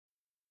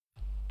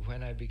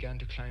when I began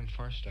to climb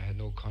first, I had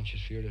no conscious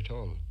fear at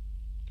all.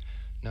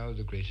 Now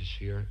the greatest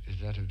fear is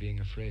that of being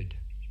afraid.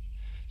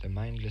 The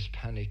mindless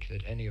panic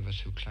that any of us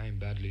who climb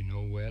badly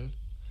know well.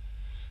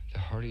 The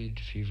hurried,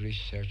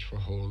 feverish search for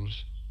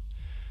holes.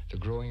 The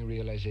growing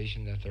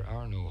realization that there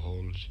are no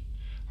holes,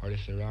 or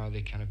if there are,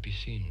 they cannot be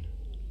seen.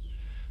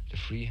 The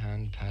free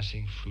hand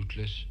passing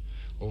fruitless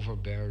over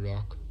bare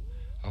rock,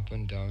 up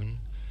and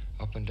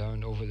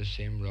down over the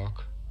same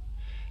rock.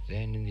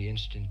 Then in the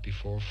instant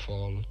before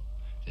fall,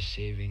 the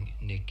saving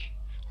nick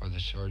or the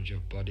surge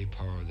of body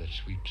power that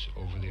sweeps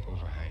over the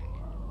overhang.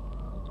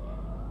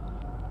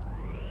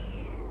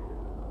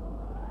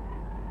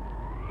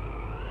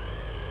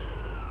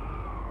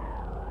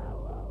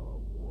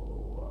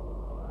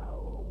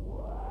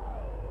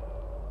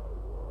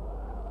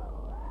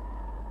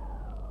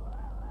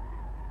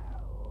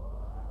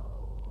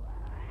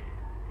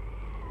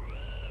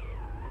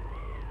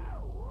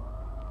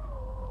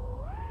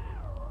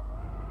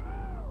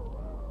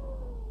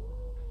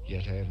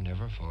 Yet I have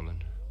never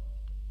fallen.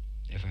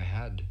 If I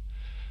had,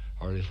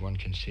 or if one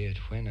can say it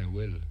when I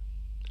will,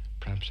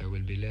 perhaps I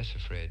will be less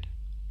afraid.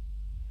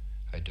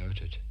 I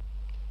doubt it.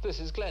 This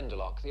is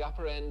Glendalough, the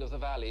upper end of the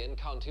valley in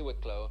County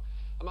Wicklow,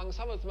 among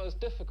some of the most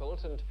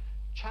difficult and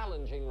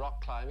challenging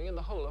rock climbing in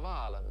the whole of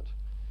Ireland.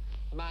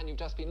 The man you've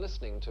just been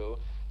listening to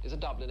is a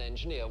Dublin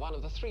engineer, one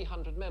of the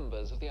 300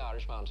 members of the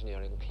Irish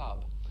Mountaineering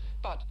Club.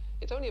 But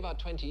it's only about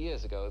 20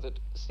 years ago that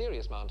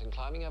serious mountain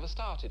climbing ever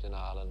started in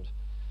Ireland.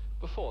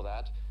 Before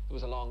that, there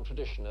was a long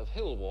tradition of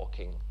hill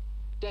walking.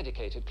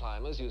 Dedicated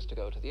climbers used to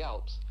go to the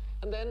Alps,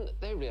 and then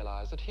they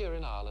realized that here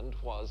in Ireland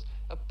was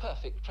a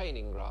perfect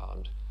training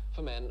ground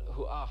for men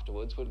who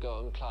afterwards would go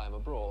and climb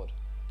abroad.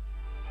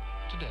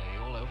 Today,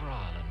 all over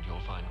Ireland,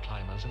 you'll find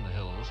climbers in the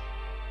hills,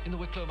 in the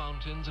Wicklow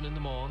Mountains and in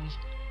the Mournes,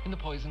 in the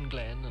Poison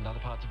Glen and other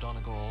parts of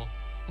Donegal,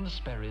 in the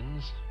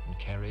Sperrins and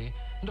Kerry,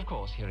 and of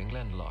course here in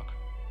Glendalough.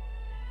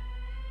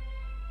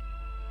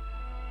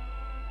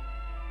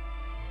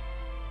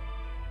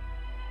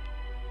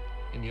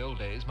 In the old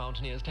days,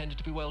 mountaineers tended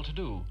to be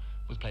well-to-do,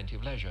 with plenty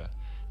of leisure.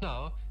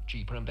 Now,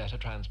 cheaper and better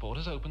transport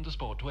has opened the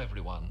sport to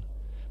everyone.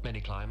 Many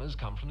climbers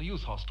come from the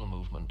youth hostel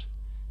movement.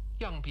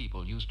 Young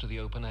people used to the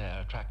open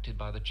air, attracted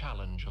by the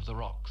challenge of the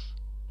rocks.